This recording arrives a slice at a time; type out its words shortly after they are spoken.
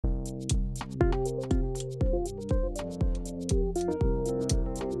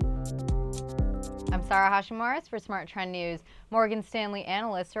I'm Sarah Hashimoris for Smart Trend News. Morgan Stanley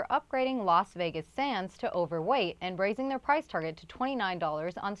analysts are upgrading Las Vegas Sands to overweight and raising their price target to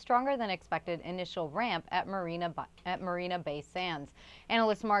 $29 on stronger than expected initial ramp at Marina Bay Sands.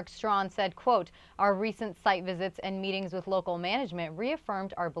 Analyst Mark Strawn said, quote, "Our recent site visits and meetings with local management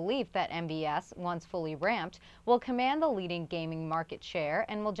reaffirmed our belief that MBS, once fully ramped, will command the leading gaming market share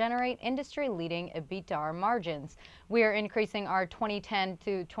and will generate industry-leading EBITDA margins. We are increasing our 2010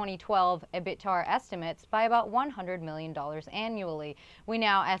 to 2012 EBITDA estimates by about $100 million annually. We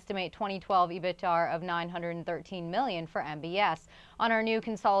now estimate 2012 EBITDA of $913 million for MBS. On our new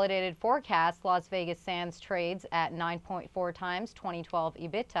consolidated forecast, Las Vegas Sands trades at 9.4 times 2012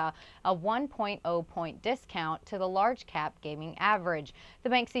 EBITDA, a 1.0 point discount to the large cap gaming average. The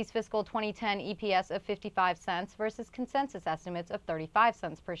bank sees fiscal 2010 EPS of 55 cents versus consensus estimates of 35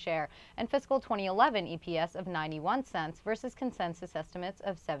 cents per share, and fiscal 2011 EPS of 91 cents versus consensus estimates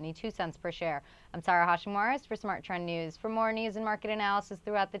of 72 cents per share. I'm Sarah Hashimoris for Smart Trend News. For more news and market analysis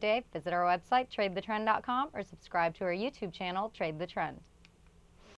throughout the day, visit our website, tradethetrend.com, or subscribe to our YouTube channel, Trade the Trend.